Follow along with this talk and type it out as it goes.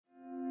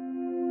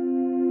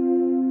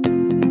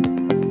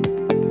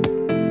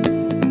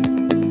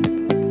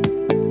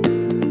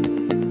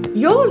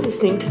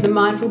listening to the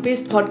Mindful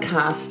Biz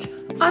podcast.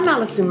 I'm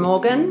Alison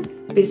Morgan,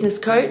 business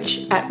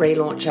coach at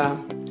Relauncher.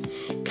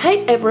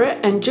 Kate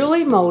Everett and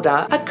Julie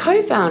Mulder are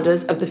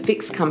co-founders of The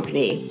Fix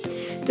Company.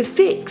 The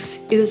Fix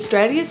is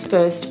Australia's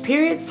first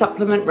period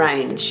supplement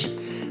range.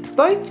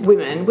 Both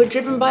women were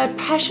driven by a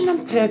passion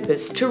and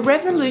purpose to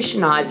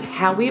revolutionise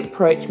how we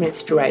approach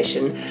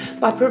menstruation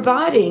by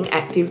providing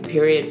active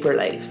period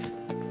relief.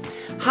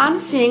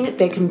 Harnessing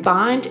their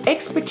combined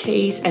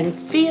expertise and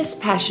fierce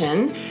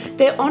passion,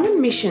 they're on a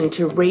mission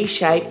to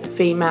reshape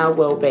female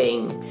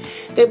well-being.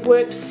 They've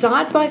worked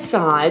side by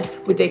side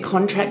with their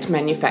contract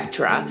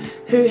manufacturer,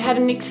 who had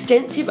an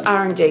extensive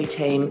R&D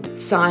team,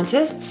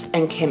 scientists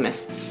and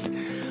chemists.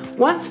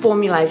 Once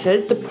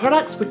formulated, the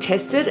products were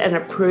tested and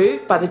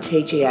approved by the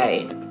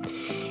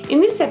TGA. In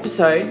this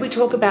episode, we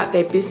talk about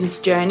their business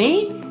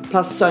journey,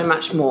 plus so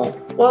much more.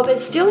 While they're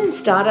still in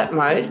startup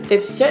mode,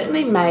 they've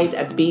certainly made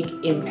a big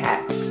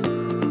impact.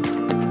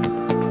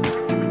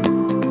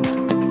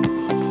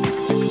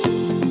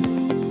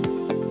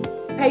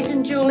 Kate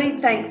and Julie,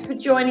 thanks for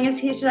joining us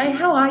here today.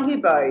 How are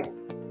you both?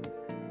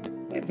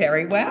 We're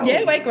very well.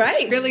 Yeah, we're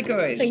great. Really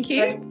good. Thank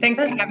you. Thanks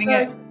for having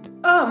us.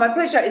 Oh, my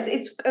pleasure.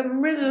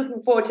 I'm really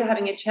looking forward to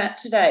having a chat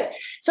today.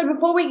 So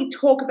before we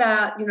talk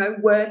about,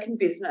 work and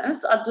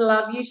business, I'd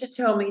love you to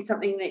tell me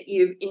something that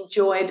you've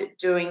enjoyed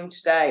doing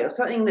today or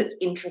something that's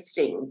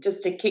interesting,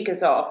 just to kick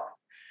us off.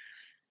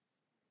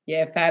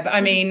 Yeah, fab.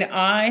 I mean,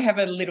 I have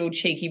a little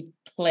cheeky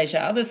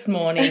pleasure this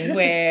morning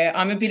where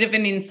I'm a bit of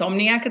an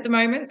insomniac at the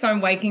moment. So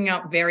I'm waking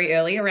up very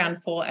early,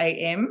 around 4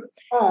 a.m.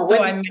 Oh,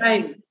 so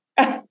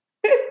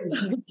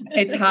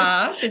It's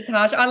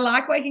harsh. I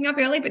like waking up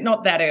early, but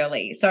not that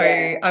early. So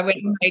yeah. I went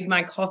and made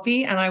my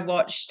coffee and I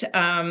watched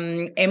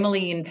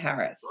Emily in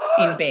Paris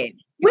in bed.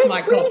 We're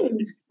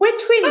twins.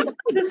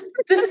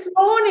 This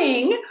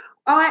morning,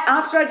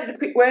 after I did a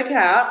quick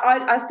workout,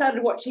 I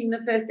started watching the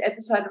first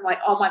episode. I'm like,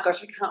 oh my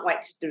gosh, I can't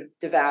wait to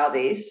devour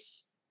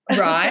this.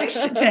 Right,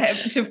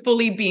 to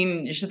fully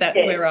binge. That's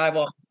yes. Where I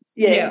was.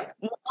 Yes.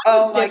 Yeah.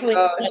 Oh my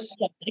gosh.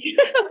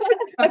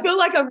 I feel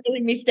like I've really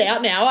missed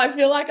out now. I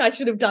feel like I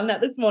should have done that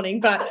this morning,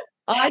 but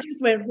I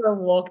just went for a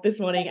walk this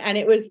morning and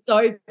it was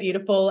so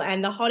beautiful,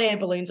 and the hot air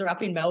balloons are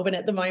up in Melbourne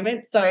at the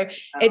moment. So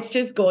it's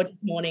just gorgeous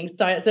morning.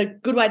 So it's a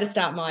good way to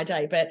start my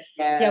day. But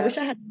yeah, I wish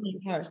I had been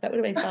in Paris. That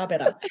would have been far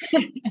better.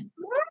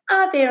 Why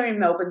are there in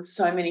Melbourne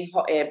so many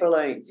hot air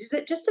balloons? Is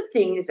it just a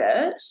thing, is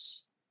it?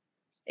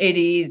 It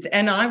is.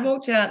 And I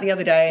walked out the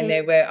other day and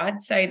there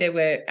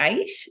were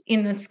 8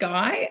 in the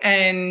sky,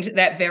 and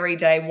that very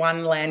day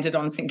one landed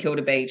on St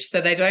Kilda Beach.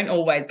 So they don't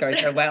always go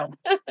so well.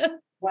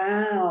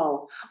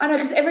 Wow. I know,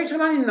 because every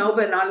time I'm in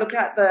Melbourne, I look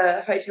at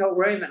the hotel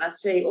room and I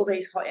see all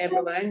these hot air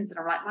balloons and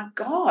I'm like, my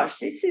gosh,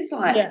 this is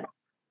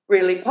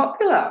really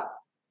popular.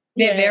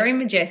 They're very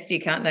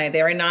majestic, aren't they?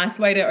 They're a nice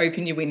way to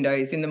open your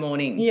windows in the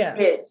morning. Yeah.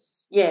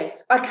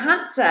 Yes. I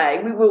can't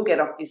say, we will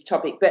get off this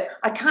topic, but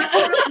I can't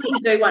say I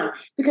can do one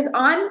because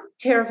I'm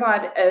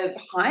terrified of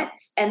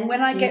heights, and when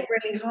I get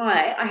really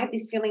high, I have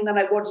this feeling that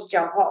I want to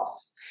jump off.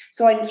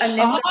 So I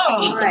never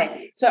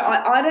high. So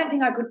I don't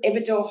think I could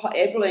ever do a hot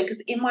air balloon because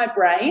in my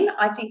brain,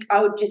 I think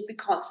I would just be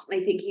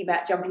constantly thinking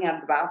about jumping out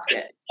of the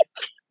basket.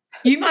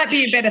 You might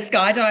be a better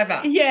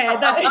skydiver.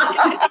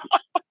 Yeah.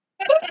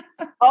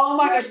 Oh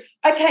my gosh.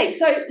 Okay,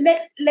 so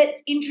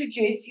let's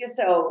introduce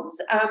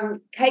yourselves.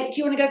 Kate, do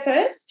you want to go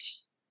first?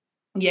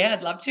 Yeah,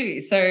 I'd love to.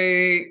 So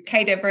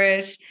Kate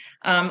Everett,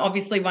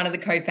 obviously one of the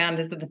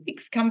co-founders of The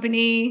Fix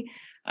Company.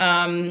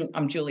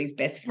 I'm Julie's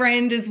best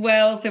friend as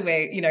well. So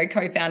we're,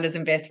 co-founders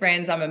and best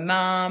friends. I'm a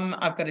mum.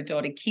 I've got a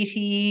daughter,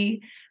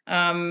 Kitty.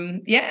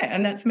 And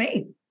that's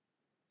me.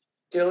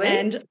 Julie?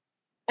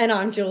 And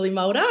I'm Julie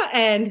Mulder,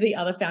 and the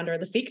other founder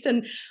of The Fix.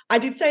 And I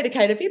did say to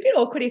Kate, it'd be a bit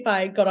awkward if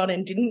I got on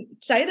and didn't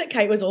say that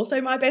Kate was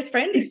also my best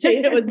friend.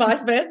 It was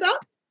vice versa.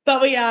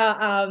 But we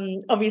are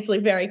obviously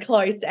very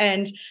close.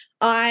 And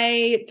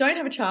I don't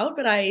have a child,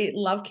 but I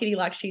love Kitty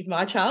like she's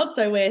my child.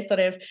 So we're sort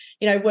of,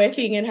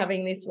 working and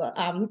having this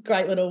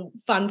great little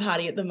fun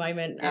party at the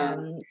moment.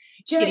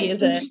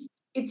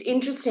 It's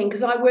interesting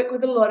because I work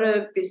with a lot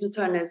of business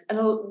owners, and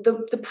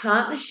the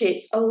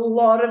partnerships, a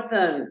lot of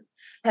them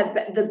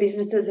the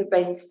businesses have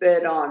been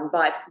spurred on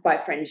by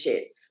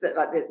friendships that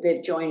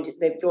they've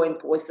joined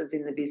forces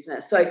in the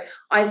business. So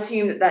I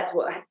assume that's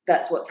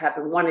what's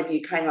happened. One of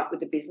you came up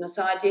with a business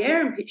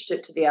idea and pitched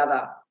it to the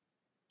other.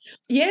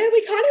 Yeah,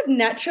 we kind of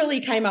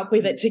naturally came up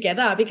with it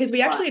together because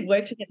we actually had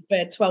worked together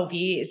for 12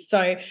 years.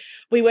 So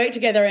we worked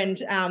together,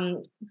 and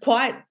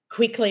quite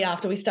quickly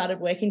after we started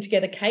working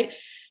together, Kate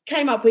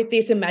came up with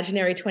this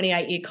imaginary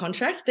 28-year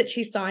contract that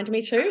she signed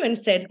me to and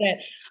said that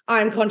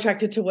I'm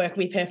contracted to work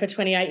with her for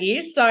 28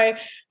 years. So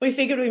we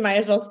figured we may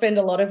as well spend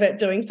a lot of it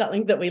doing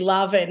something that we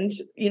love. And,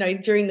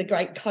 during the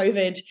great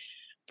COVID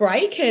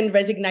break and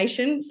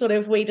resignation,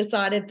 we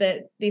decided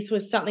that this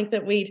was something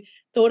that we'd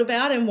thought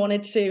about and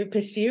wanted to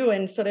pursue,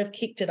 and sort of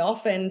kicked it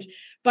off. And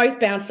both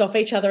bounced off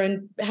each other,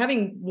 and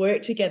having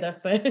worked together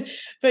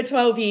for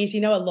 12 years,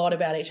 you know a lot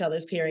about each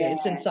other's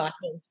periods and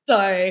cycles.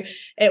 So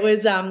it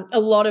was a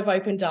lot of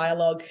open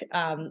dialogue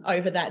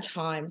over that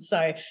time.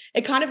 So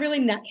it kind of really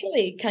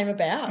naturally came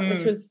about,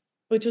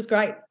 which was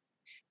great.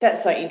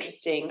 That's so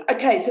interesting.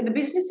 Okay, so the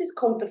business is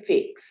called The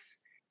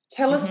Fix.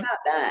 Tell us about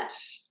that.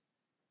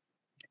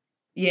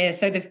 Yeah,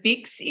 so The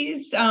Fix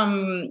is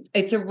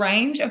it's a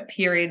range of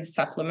period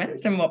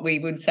supplements, and what we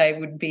would say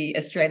would be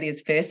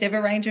Australia's first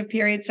ever range of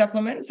period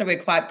supplements. So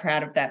we're quite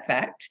proud of that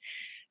fact.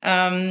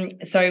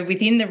 So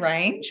within the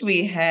range,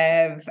 we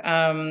have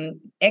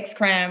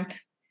X-Cramp,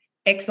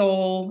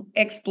 X-All,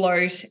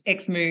 X-Bloat,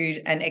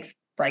 X-Mood, and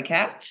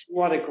X-Breakout.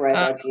 What a great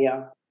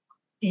idea.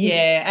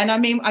 Yeah, and I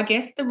mean, I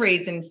guess the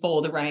reason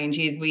for the range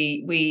is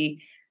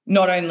we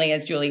not only,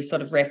 as Julie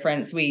sort of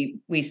referenced,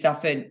 we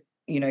suffered,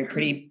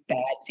 pretty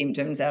bad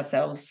symptoms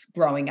ourselves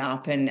growing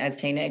up and as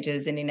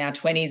teenagers and in our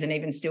 20s, and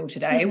even still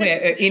today,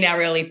 we're in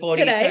our early 40s.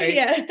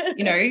 Today,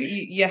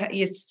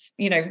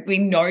 we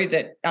know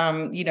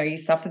that, you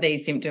suffer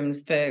these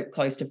symptoms for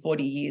close to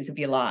 40 years of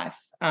your life.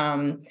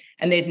 And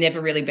there's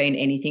never really been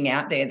anything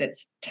out there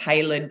that's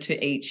tailored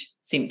to each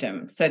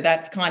symptom. So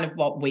that's kind of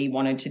what we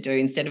wanted to do.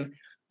 Instead of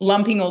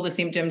lumping all the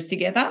symptoms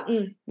together,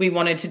 we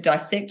wanted to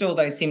dissect all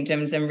those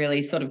symptoms and really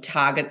sort of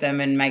target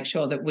them and make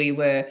sure that we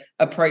were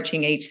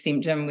approaching each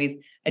symptom with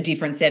a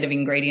different set of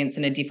ingredients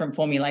and a different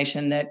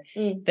formulation that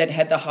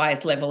had the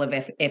highest level of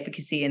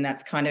efficacy. And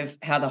that's kind of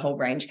how the whole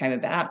range came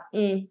about.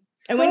 And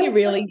when you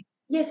really...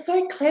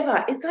 so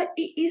clever. It's like,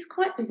 it is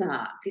quite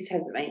bizarre this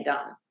hasn't been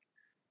done.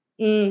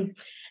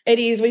 It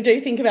is. We do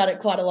think about it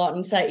quite a lot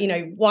and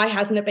say, why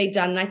hasn't it been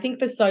done? And I think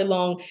for so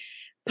long,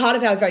 part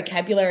of our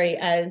vocabulary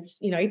as,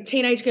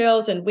 teenage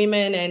girls and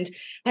women and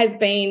has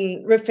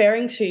been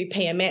referring to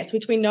PMS,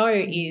 which we know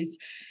is,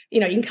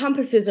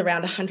 encompasses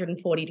around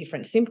 140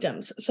 different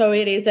symptoms. So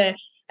it is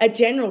a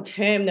general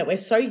term that we're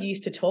so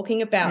used to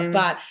talking about,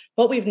 but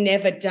what we've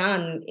never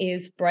done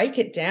is break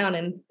it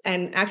down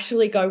and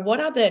actually go,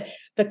 what are the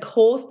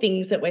core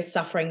things that we're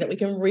suffering that we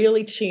can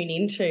really tune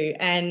into?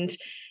 And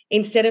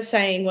instead of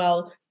saying,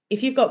 well,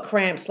 if you've got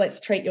cramps,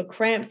 let's treat your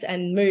cramps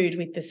and mood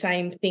with the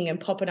same thing and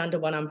pop it under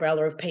one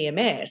umbrella of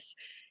PMS,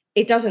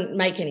 it doesn't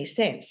make any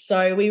sense.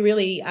 So we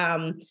really,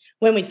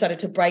 when we started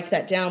to break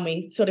that down,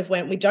 we sort of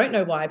went, we don't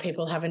know why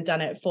people haven't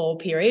done it for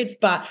periods,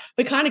 but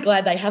we're kind of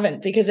glad they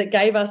haven't, because it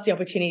gave us the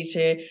opportunity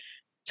to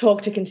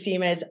talk to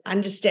consumers,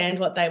 understand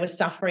what they were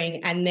suffering,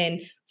 and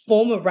then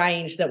form a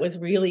range that was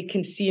really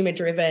consumer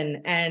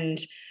driven and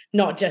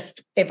not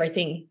just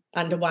everything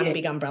under one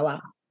big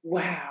umbrella.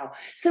 Wow.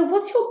 So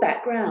what's your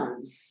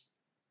backgrounds?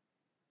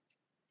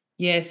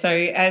 Yeah, so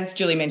as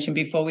Julie mentioned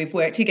before, we've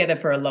worked together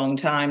for a long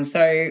time.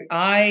 So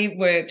I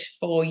worked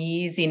for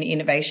years in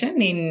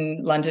innovation in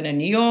London and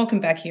New York and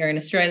back here in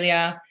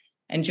Australia.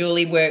 And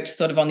Julie worked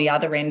sort of on the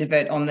other end of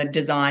it, on the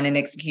design and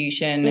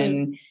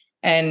execution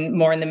and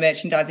more in the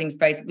merchandising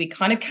space. We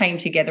kind of came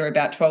together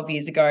about 12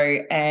 years ago,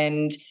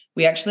 and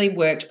we actually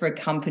worked for a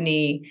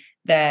company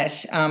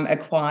that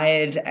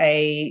acquired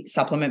a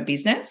supplement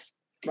business.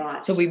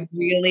 Right. So we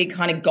really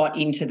kind of got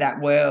into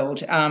that world.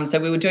 So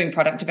we were doing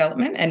product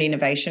development and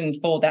innovation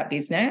for that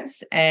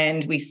business,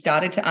 and we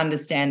started to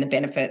understand the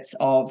benefits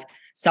of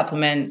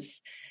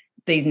supplements,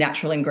 these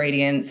natural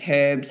ingredients,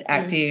 herbs,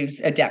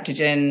 actives,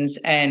 adaptogens,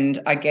 and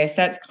I guess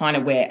that's kind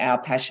of where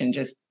our passion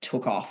just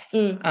took off.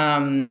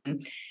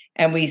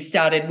 And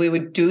we were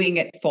doing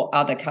it for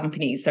other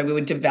companies. So we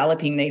were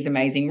developing these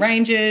amazing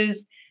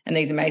ranges and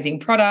these amazing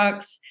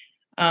products.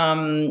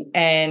 And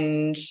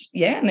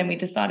then we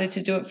decided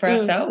to do it for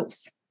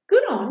ourselves.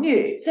 Good on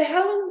you. So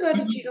how long ago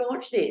did you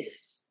launch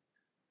this?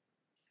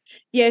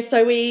 Yeah,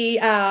 so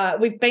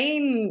we've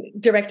been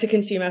direct to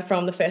consumer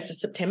from the 1st of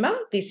September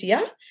this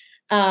year.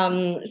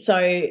 So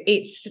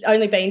it's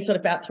only been sort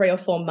of about 3 or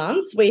 4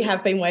 months. We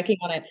have been working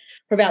on it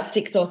for about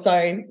 6 or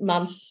so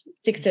months,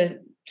 6 to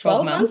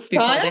 12 months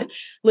prior.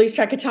 Lose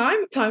track of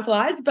time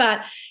flies.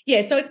 But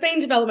yeah, so it's been in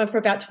development for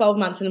about 12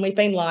 months, and then we've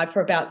been live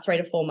for about 3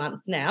 to 4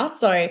 months now.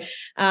 So,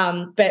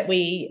 but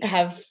we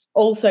have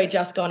also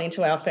just gone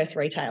into our first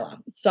retailer.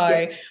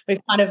 So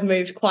we've kind of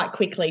moved quite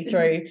quickly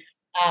through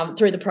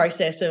the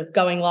process of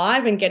going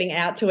live and getting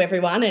out to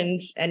everyone,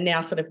 and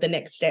now sort of the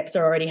next steps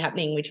are already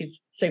happening, which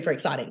is super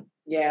exciting.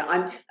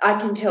 Yeah, I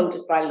can tell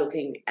just by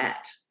looking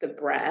at the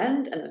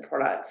brand and the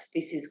products,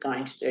 this is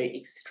going to do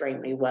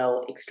extremely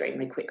well,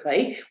 extremely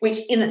quickly, which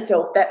in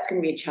itself, that's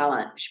going to be a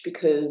challenge,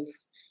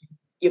 because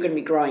you're going to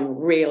be growing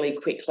really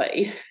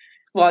quickly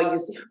while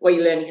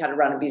you're learning how to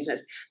run a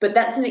business. But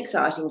that's an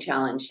exciting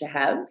challenge to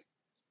have.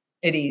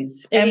 It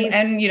is.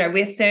 And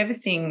we're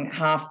servicing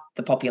half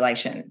the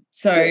population.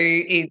 So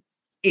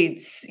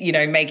it's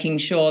making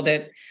sure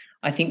that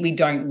I think we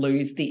don't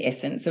lose the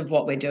essence of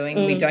what we're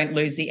doing. We don't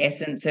lose the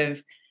essence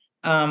of,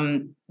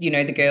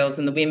 the girls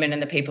and the women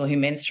and the people who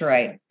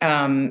menstruate,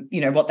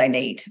 what they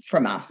need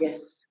from us.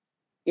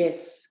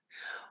 Yes.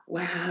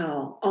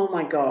 Wow. Oh,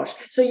 my gosh.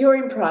 So you're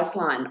in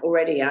Priceline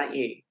already, aren't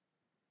you?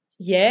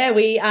 Yeah,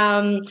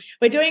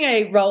 we're doing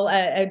a roll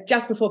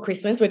just before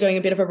Christmas. We're doing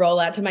a bit of a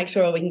rollout to make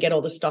sure we can get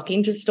all the stock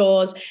into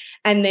stores,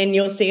 and then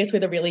you'll see us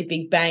with a really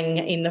big bang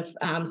in the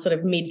sort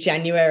of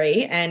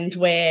mid-January, and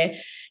we're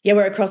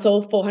across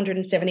all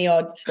 470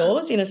 odd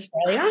stores in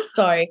Australia.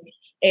 So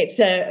it's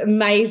an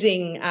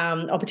amazing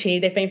opportunity.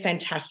 They've been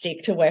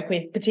fantastic to work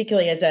with,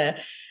 particularly as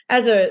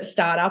a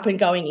startup and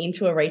going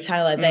into a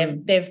retailer.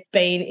 They've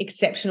been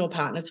exceptional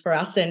partners for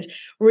us and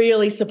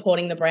really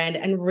supporting the brand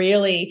and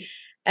really.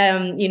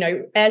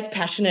 As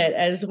passionate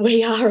as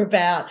we are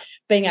about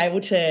being able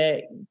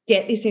to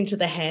get this into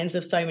the hands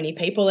of so many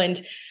people.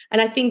 And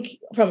I think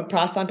from a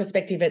Priceline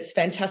perspective, it's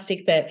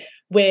fantastic that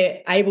we're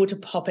able to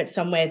pop it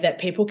somewhere that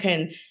people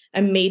can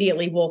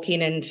immediately walk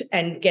in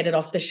and get it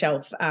off the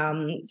shelf.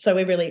 So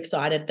we're really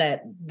excited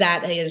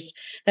that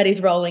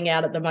is rolling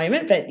out at the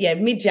moment. But yeah,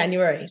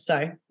 mid-January,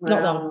 so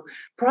not long.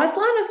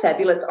 Priceline are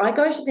fabulous. I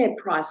go to their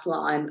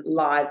Priceline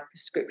live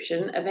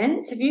prescription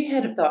events. Have you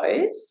heard of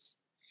those?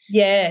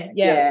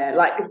 Yeah.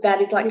 Like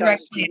that is like going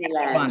to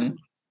Disneyland.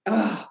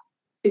 Oh,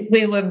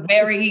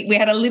 we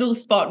had a little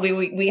spot where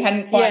we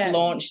hadn't quite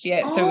launched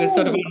yet, so we were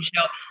sort of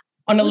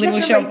on a little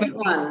shelf.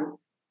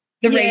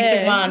 The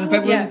recent one,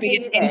 but we'll be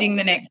attending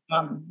the next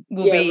one.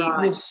 We'll be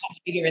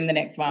bigger in the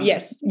next one.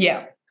 Yes.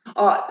 Yeah.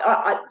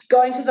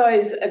 Going to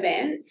those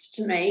events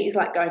to me is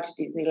like going to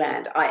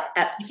Disneyland. I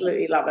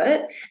absolutely love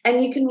it,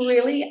 and you can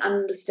really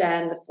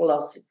understand the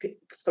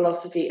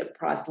philosophy of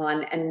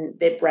Priceline and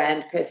their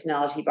brand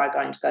personality by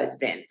going to those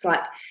events.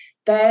 Like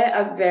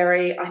I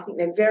think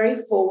they're very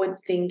forward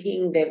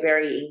thinking. They're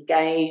very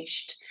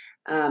engaged.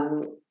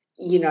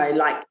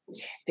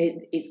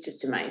 It's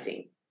just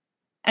amazing.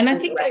 And I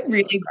think they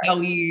really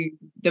value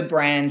the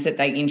brands that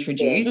they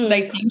introduce. Yeah.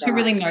 They seem to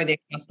really know their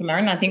customer,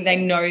 and I think they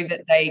know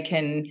that they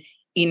can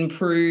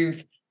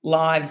improve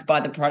lives by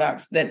the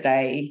products that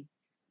they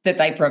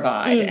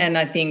provide. And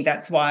I think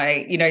that's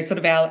why, sort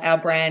of our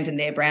brand and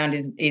their brand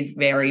is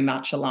very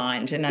much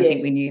aligned. And I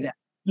think we knew that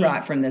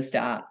right from the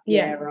start.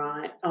 Yeah,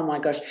 right. Oh my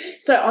gosh.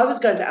 So I was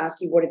going to ask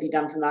you, what have you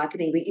done for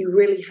marketing? But you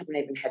really haven't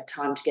even had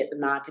time to get the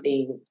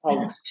marketing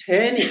cogs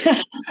turning.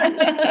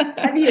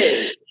 Have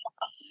you?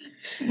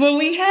 Well,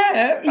 we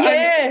have.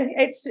 Yeah,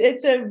 it's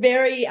a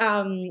very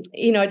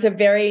it's a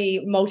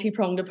very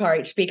multi-pronged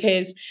approach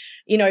because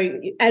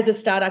as a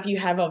startup, you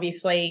have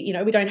obviously,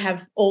 we don't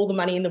have all the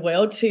money in the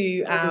world to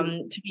be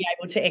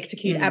able to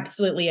execute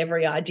absolutely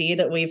every idea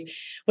that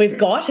we've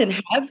got and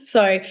have.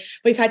 So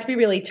we've had to be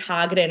really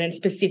targeted and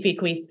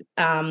specific with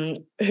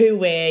who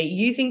we're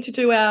using to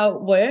do our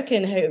work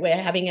and who we're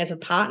having as a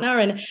partner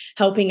and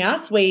helping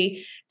us.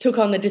 We took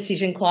on the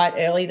decision quite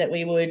early that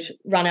we would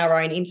run our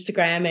own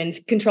Instagram and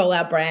control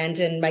our brand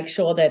and make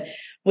sure that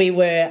we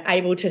were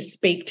able to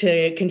speak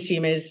to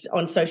consumers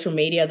on social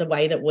media the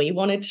way that we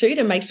wanted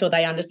to make sure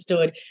they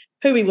understood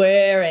who we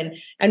were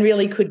and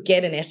really could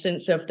get an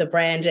essence of the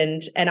brand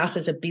and us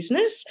as a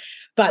business.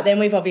 But then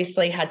we've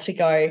obviously had to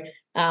go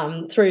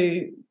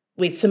through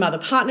with some other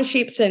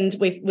partnerships, and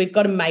we've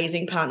got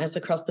amazing partners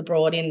across the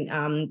board in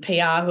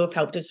PR who have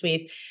helped us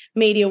with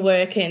media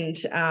work, and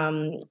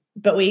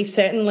but we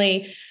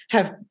certainly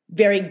have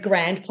very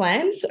grand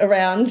plans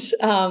around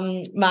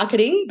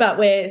marketing, but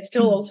we're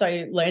still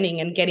also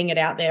learning and getting it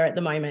out there at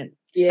the moment.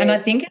 Yeah. And I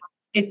think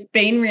it's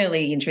been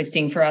really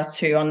interesting for us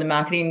too on the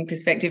marketing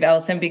perspective,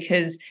 Alison,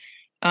 because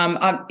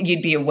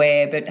you'd be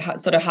aware, but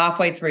sort of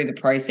halfway through the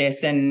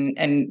process and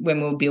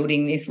when we were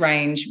building this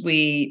range,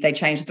 they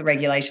changed the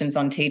regulations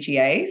on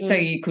TGA, so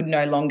you could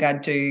no longer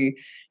do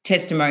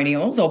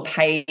testimonials or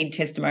paid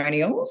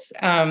testimonials.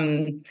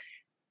 And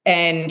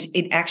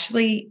it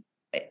actually,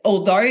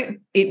 although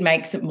it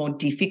makes it more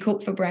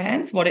difficult for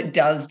brands, what it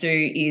does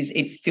do is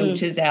it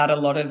filters out a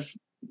lot of,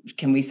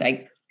 can we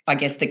say, I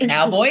guess, the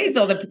cowboys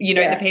or the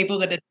people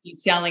that are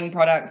selling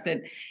products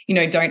that,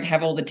 don't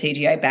have all the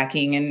TGA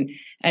backing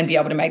and be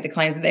able to make the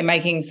claims that they're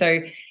making. So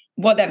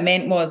what that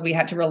meant was we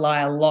had to rely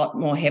a lot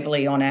more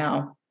heavily on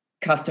our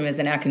customers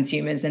and our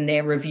consumers and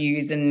their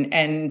reviews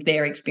and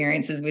their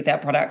experiences with our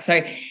products.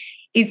 So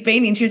it's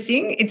been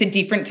interesting. It's a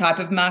different type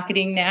of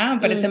marketing now,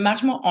 but it's a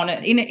much more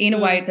honest, in a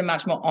way, it's a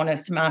much more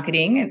honest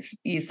marketing.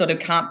 You sort of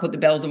can't put the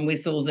bells and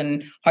whistles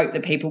and hope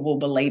that people will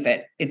believe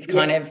it. It's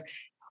kind of,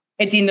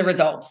 it's in the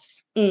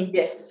results.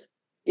 Yes.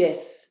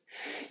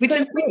 Which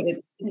is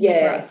good.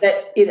 Yeah,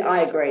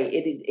 I agree.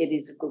 It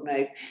is a good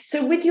move.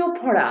 So with your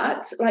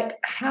products, like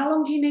how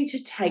long do you need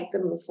to take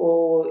them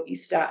before you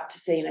start to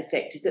see an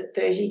effect? Is it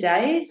 30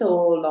 days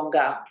or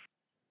longer?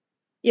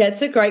 Yeah,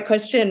 it's a great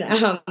question.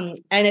 And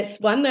it's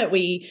one that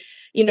we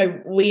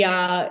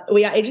are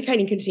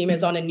educating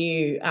consumers on a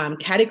new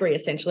category,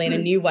 essentially, and a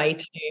new way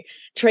to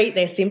treat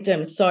their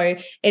symptoms. So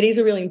it is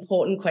a really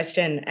important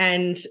question.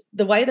 And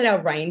the way that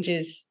our range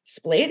is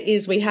split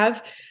is we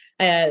have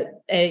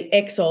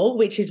a XL,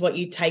 which is what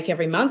you take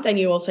every month, and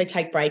you also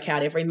take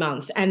Breakout every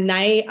month. And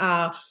they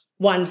are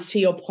ones, to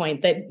your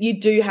point, that you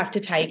do have to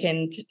take,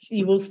 and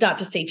you will start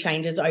to see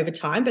changes over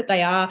time, but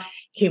they are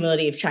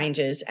cumulative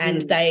changes,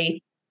 and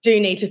they do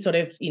need to sort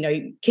of,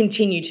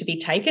 continue to be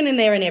taken, and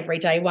they're an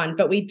everyday one.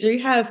 But we do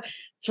have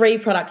 3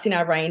 products in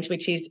our range,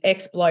 which is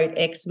X Bloat,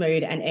 X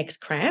Mood, and X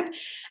Cramp.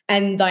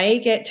 And they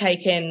get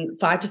taken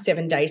 5 to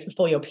 7 days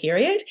before your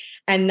period.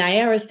 And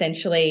they are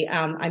essentially,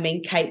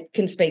 Kate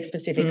can speak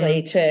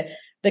specifically to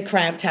the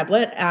cramp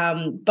tablet,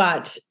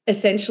 but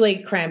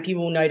essentially cramp you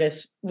will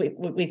notice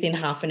within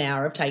half an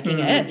hour of taking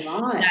it.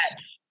 Right.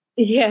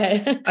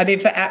 Yeah. I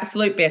mean, for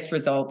absolute best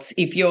results,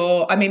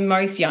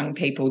 most young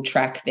people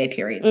track their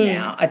periods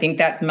now. I think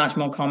that's much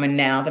more common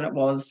now than it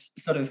was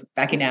sort of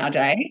back in our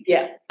day.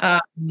 Yeah.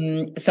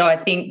 So I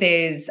think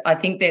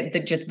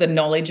that just the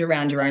knowledge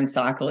around your own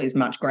cycle is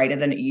much greater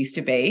than it used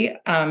to be.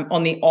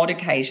 On the odd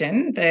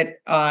occasion that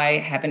I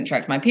haven't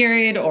tracked my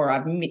period, or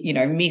I've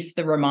missed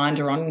the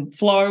reminder on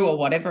Flow or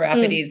whatever app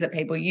it is that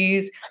people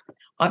use,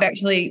 I've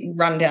actually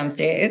run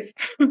downstairs.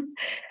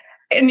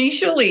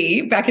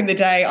 Initially, back in the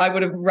day, I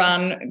would have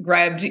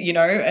grabbed,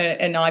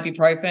 an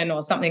ibuprofen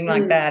or something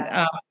like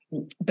that,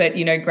 but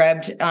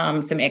grabbed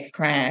some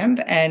X-Cramp,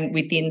 and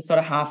within sort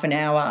of half an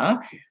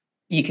hour,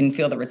 you can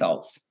feel the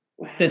results.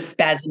 Wow. The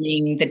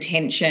spasming, the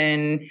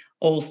tension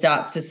all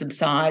starts to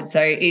subside.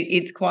 So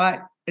it's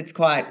quite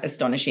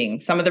astonishing.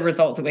 Some of the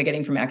results that we're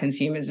getting from our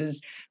consumers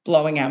is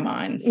blowing our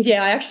minds.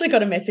 Yeah, I actually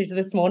got a message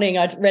this morning.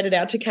 I read it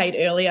out to Kate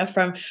earlier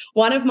from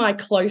one of my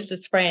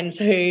closest friends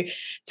who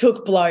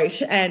took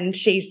bloat, and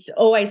she's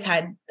always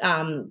had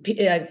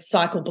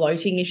cycle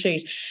bloating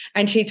issues.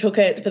 And she took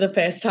it for the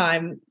first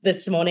time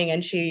this morning,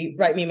 and she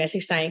wrote me a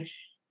message saying,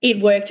 it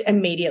worked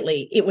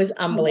immediately. It was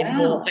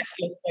unbelievable. Wow. I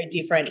feel so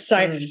different.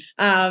 So,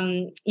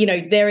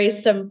 there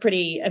is some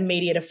pretty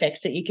immediate effects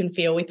that you can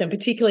feel with them,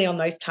 particularly on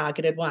those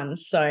targeted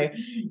ones. So,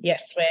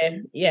 yes,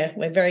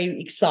 we're very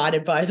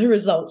excited by the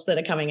results that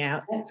are coming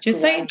out. That's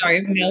just great. so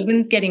you know,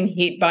 Melbourne's getting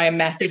hit by a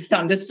massive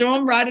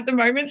thunderstorm right at the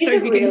moment. Is so it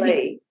if you can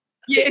really?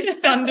 Yes,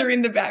 thunder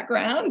in the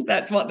background.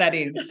 That's what that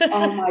is.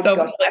 Oh my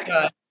gosh.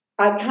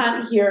 I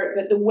can't hear it,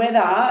 but the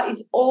weather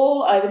is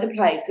all over the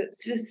place.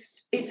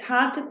 It's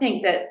hard to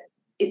think that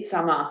it's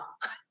summer.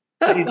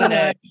 Isn't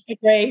it?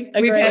 Agree.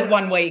 We've had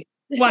 1 week.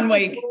 1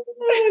 week. Oh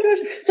my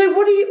gosh. So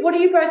what are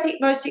you both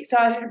most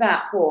excited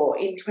about for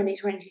in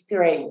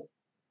 2023?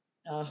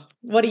 Oh,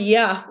 what a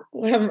year.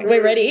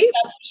 We're ready,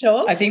 that's for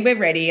sure. I think we're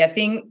ready. I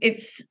think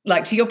it's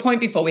like, to your point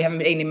before, we haven't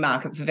been in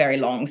market for very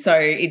long. So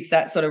it's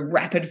that sort of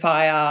rapid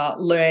fire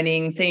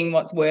learning, seeing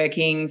what's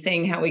working,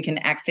 seeing how we can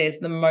access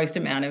the most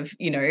amount of,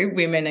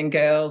 women and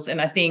girls. And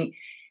I think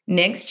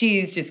next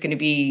year is just going to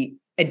be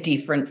a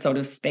different sort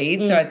of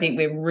speed. So I think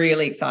we're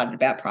really excited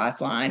about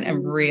Priceline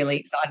and really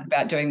excited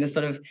about doing the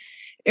sort of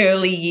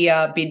early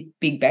year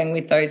big bang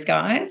with those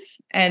guys.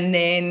 And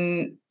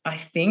then I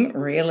think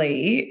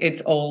really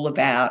it's all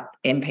about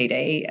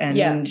MPD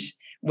and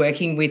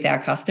working with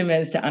our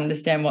customers to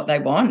understand what they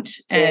want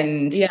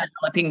and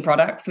developing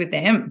products with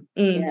them.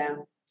 Yeah,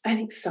 an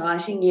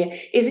exciting year.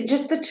 Is it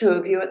just the two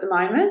of you at the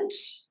moment?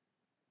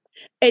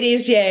 It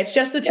is, yeah. It's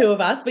just the two of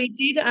us. We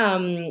did,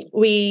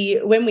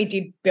 when we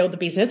did build the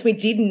business, we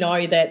did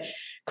know that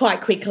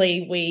quite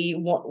quickly we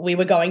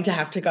were going to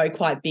have to go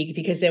quite big,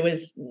 because there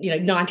was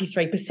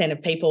 93%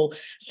 of people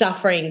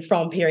suffering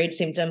from period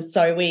symptoms.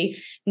 So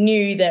we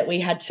knew that we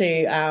had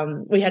to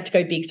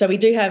go big. So we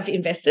do have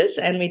investors,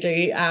 and we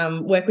do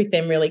work with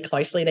them really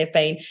closely. They've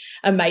been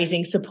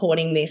amazing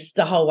supporting this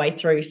the whole way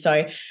through.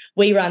 So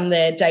we run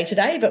the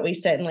day-to-day, but we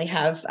certainly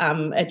have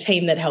a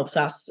team that helps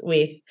us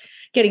with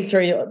getting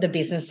through the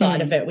business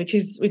side of it, which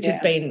has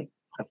been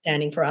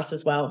outstanding for us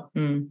as well.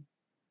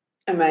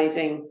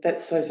 Amazing.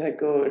 That's so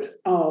good.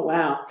 Oh,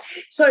 wow.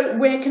 So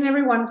where can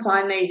everyone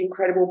find these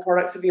incredible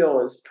products of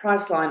yours?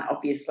 Priceline,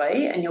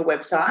 obviously, and your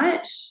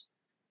website?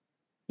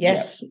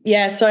 Yes. Yep.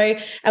 Yeah. So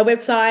our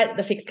website,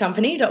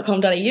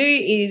 thefixcompany.com.au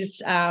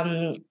is,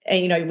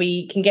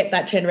 we can get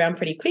that turned around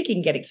pretty quick. You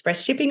can get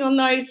express shipping on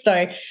those.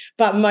 So,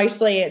 but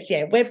mostly it's,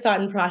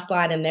 website and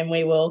Priceline, and then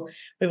we will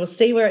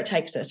see where it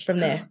takes us from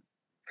there.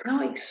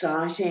 How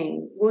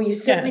exciting. Well, you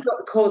certainly got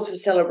the cause for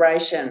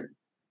celebration.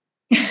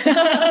 Do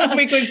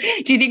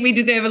you think we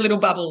deserve a little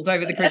bubbles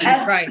over the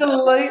Christmas break?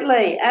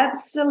 Absolutely.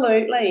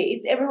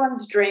 It's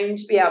everyone's dream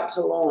to be able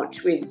to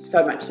launch with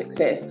so much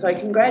success. So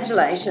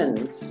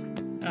congratulations.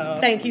 Oh,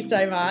 thank you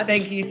so much.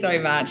 Thank you so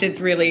much.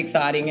 It's really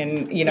exciting.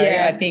 And,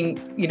 I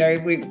think,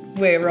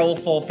 we're all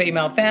for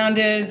female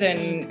founders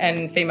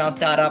and female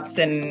startups.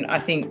 And I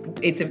think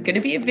it's going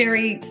to be a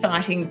very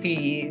exciting few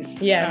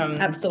years. Yeah,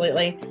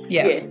 absolutely.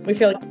 Yeah. Yes. We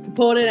feel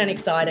supported and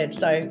excited.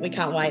 So we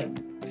can't wait.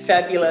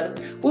 Fabulous.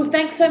 Well,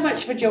 thanks so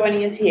much for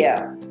joining us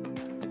here.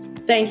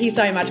 Thank you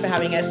so much for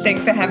having us.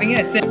 Thanks for having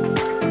us.